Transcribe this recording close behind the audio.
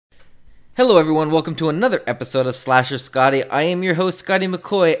Hello, everyone. Welcome to another episode of Slasher Scotty. I am your host, Scotty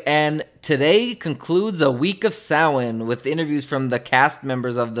McCoy, and today concludes a week of Samhain with interviews from the cast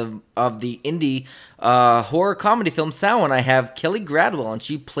members of the indie horror comedy film Samhain. I have Kelly Gradwell, and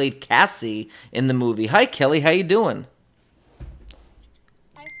she played Cassie in the movie. Hi, Kelly. How you doing?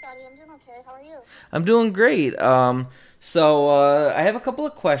 Hi, Scotty. I'm doing okay. How are you? I'm doing great. So I have a couple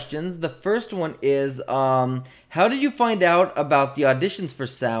of questions. The first one is, how did you find out about the auditions for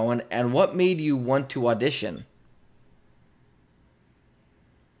Samhain, and what made you want to audition?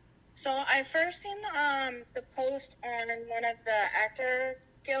 So I first seen the post on one of the actor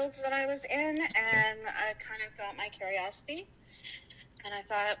guilds that I was in, and I kind of got my curiosity. And I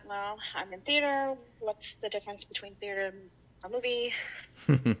thought, well, I'm in theater. What's the difference between theater and a movie?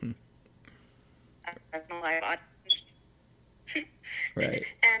 I have no live audience. Right.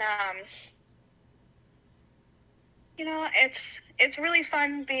 And it's really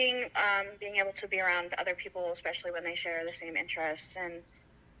fun being able to be around other people, especially when they share the same interests. And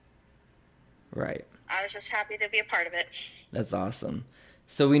Right. I was just happy to be a part of it. That's awesome.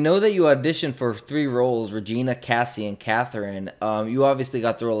 So we know that you auditioned for three roles: Regina, Cassie, and Catherine. You obviously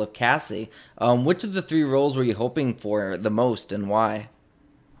got the role of Cassie. Which of the three roles were you hoping for the most, and why?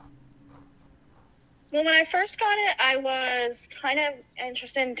 Well, when I first got it, I was kind of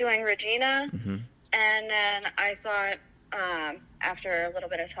interested in doing Regina, Mm-hmm. and then I thought, after a little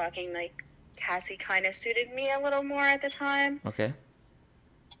bit of talking, like Cassie kind of suited me a little more at the time. Okay.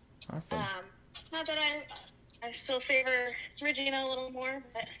 Awesome. Not that I still favor Regina a little more,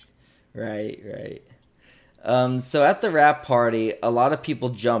 but Right, right. So at the rap party, a lot of people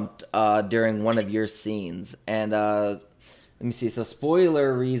jumped during one of your scenes, and let me see. So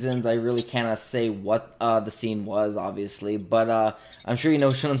spoiler reasons, I really cannot say what the scene was, obviously, but I'm sure you know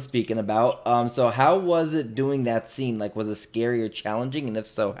what I'm speaking about. So how was it doing that scene? Like, was it scary or challenging, and if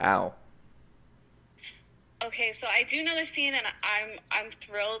so, how? okay. So I do know the scene, and I'm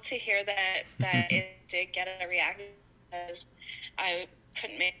thrilled to hear that it did get a reaction because I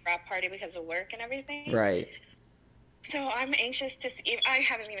couldn't make a rap party because of work and everything. Right. So I'm anxious to see. I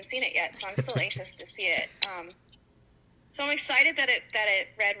haven't even seen it yet, so I'm still anxious to see it. So I'm excited that it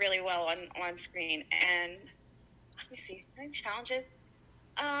read really well on screen. And let me see, any challenges?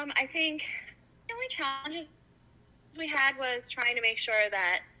 I think the only challenges we had was trying to make sure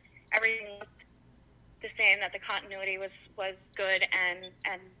that everything looked the same, that the continuity was good, and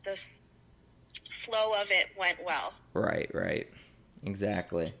the flow of it went well. Right, right.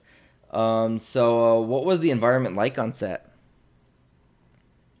 Exactly. What was the environment like on set?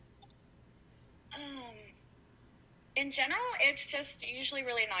 Um, in general, it's just usually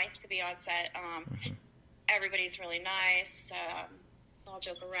really nice to be on set. Hmm. Everybody's really nice. All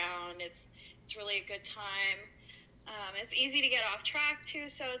joke around. It's really a good time. It's easy to get off track too,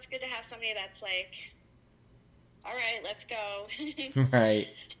 so it's good to have somebody that's like, all right, let's go. Right.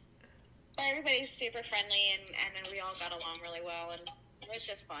 But everybody's super friendly, and we all got along really well, and it was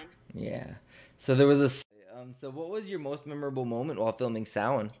just fun. Yeah. So there was a. So what was your most memorable moment while filming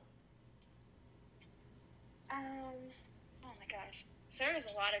Samhain? Um, oh my gosh, so there was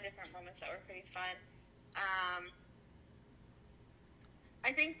a lot of different moments that were pretty fun. Um,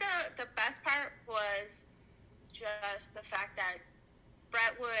 I think the best part was just the fact that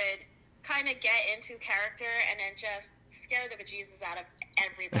Brett would kind of get into character and then just scare the bejesus out of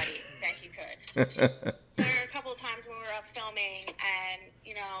everybody that he could. So there were a couple of times when we were up filming, and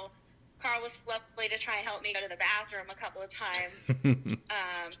Carl was lovely to try and help me go to the bathroom a couple of times, in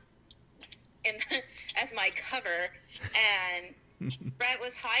as my cover, and Brett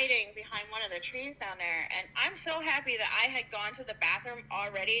was hiding behind one of the trees down there, and I'm so happy that I had gone to the bathroom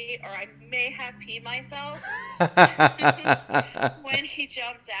already, or I may have peed myself when he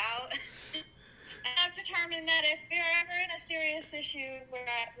jumped out. And I've determined that if we're ever in a serious issue where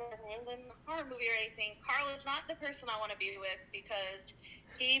we're in a horror movie or anything, Carl is not the person I want to be with because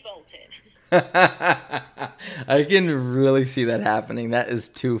he bolted. I can really see that happening. That is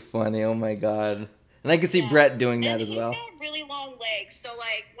too funny. Oh my god. And I can see Yeah. Brett doing And that as he's well. got really long legs, so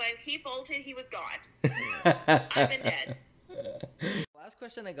like when he bolted, he was gone. I've been dead. Last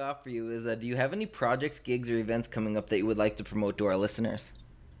question I got for you is do you have any projects, gigs, or events coming up that you would like to promote to our listeners?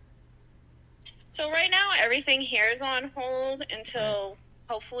 So right now, everything here is on hold Right. until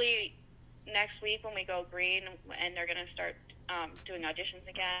hopefully next week when we go green and they're going to start doing auditions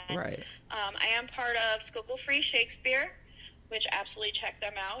again. Right. I am part of Schuylkill Free Shakespeare, which absolutely check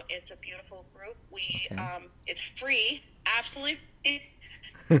them out. It's a beautiful group. Okay. It's free, absolutely.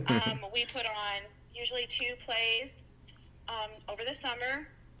 We put on usually 2 plays over the summer.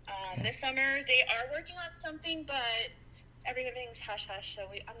 Okay. This summer they are working on something, but everything's hush hush, so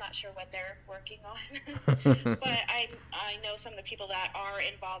I'm not sure what they're working on. But I know some of the people that are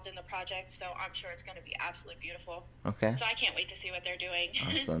involved in the project, so I'm sure it's going to be absolutely beautiful. Okay. So I can't wait to see what they're doing.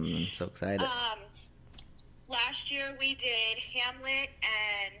 Awesome. I'm so excited. Last year we did Hamlet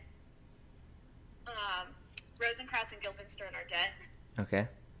and Rosencrantz and Guildenstern Are Dead. Okay.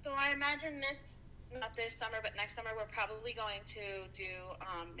 So I imagine not this summer, but next summer we're probably going to do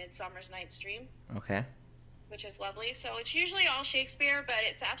Midsummer's Night's Dream. Okay. Which is lovely. So it's usually all Shakespeare, but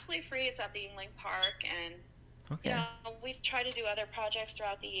it's absolutely free. It's at the Yingling Park, and okay. We try to do other projects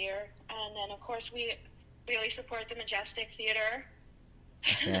throughout the year, and then of course we always support the Majestic Theater.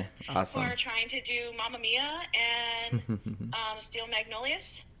 Okay, awesome. We're trying to do Mamma Mia and Steel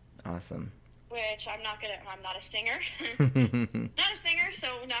Magnolias. Awesome. Which I'm not a singer. Not a singer, so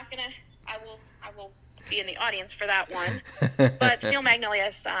I will be in the audience for that one. But Steel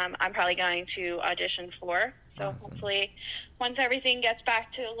Magnolias, I'm probably going to audition for. So awesome. Hopefully once everything gets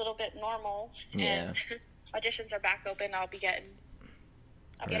back to a little bit normal and auditions are back open, I'll be getting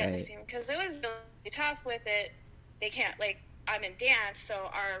to see them. Because it was really tough with it. They can't, I'm in dance,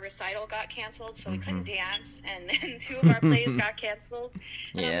 so our recital got canceled, so we couldn't dance, and then 2 of our plays got canceled.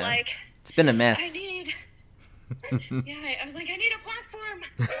 And I'm like, it's been a mess. I was like, I need a platform.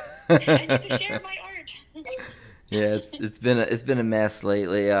 I need to share my art. Yeah, it's been a mess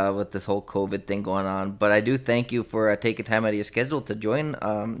lately with this whole COVID thing going on. But I do thank you for taking time out of your schedule to join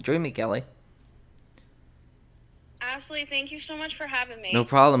me, Kelly. Absolutely. Thank you so much for having me. No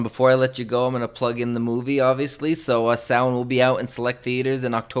problem. Before I let you go, I'm going to plug in the movie, obviously. So Samhain will be out in select theaters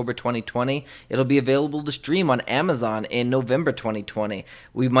in October 2020. It'll be available to stream on Amazon in November 2020.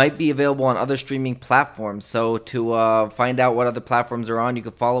 We might be available on other streaming platforms. So to find out what other platforms are on, you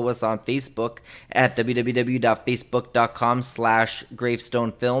can follow us on Facebook at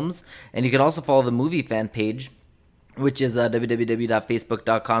www.facebook.com/gravestonefilms. And you can also follow the movie fan page, which is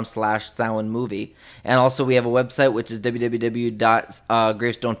www.facebook.com/SamhainMovie. And also we have a website, which is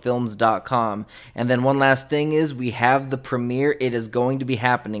www.gravestonefilms.com. And then one last thing is we have the premiere. It is going to be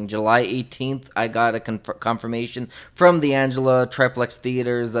happening July 18th. I got a confirmation from the Angela Triplex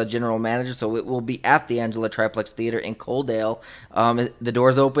Theater's general manager, so it will be at the Angela Triplex Theater in Coaldale. The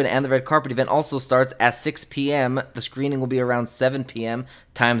doors open, and the red carpet event also starts at 6 p.m. The screening will be around 7 p.m.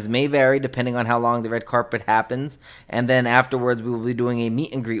 Times may vary depending on how long the red carpet happens. And then afterwards, we will be doing a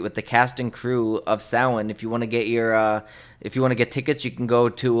meet and greet with the cast and crew of Samhain. If you want to get tickets, you can go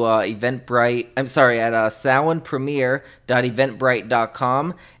to Eventbrite. I'm sorry, at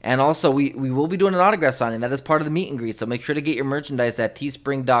samhainpremiere.eventbrite.com. And also, we will be doing an autograph signing. That is part of the meet and greet. So make sure to get your merchandise at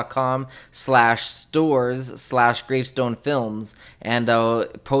teespring.com/stores/gravestonefilms. And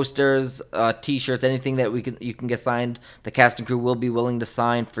posters, t-shirts, anything that you can get signed, the cast and crew will be willing to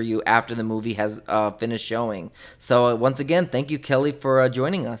sign for you after the movie has finished showing. So once again, thank you, Kelly, for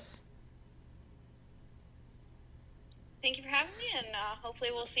joining us. Thank you for having me, and hopefully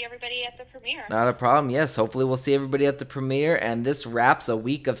we'll see everybody at the premiere. Not a problem. Yes, hopefully we'll see everybody at the premiere, and this wraps a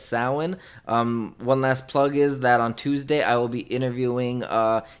week of Samhain. One last plug is that on Tuesday I will be interviewing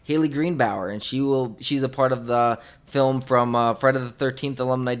Haley Greenbauer, and she's a part of the film from Friday the 13th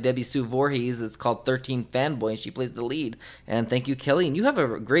alumni Debbie Sue Voorhees. It's called 13 Fanboy, and she plays the lead. And thank you, Kelly, and you have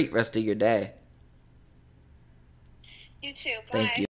a great rest of your day. You too. Bye. Thank you.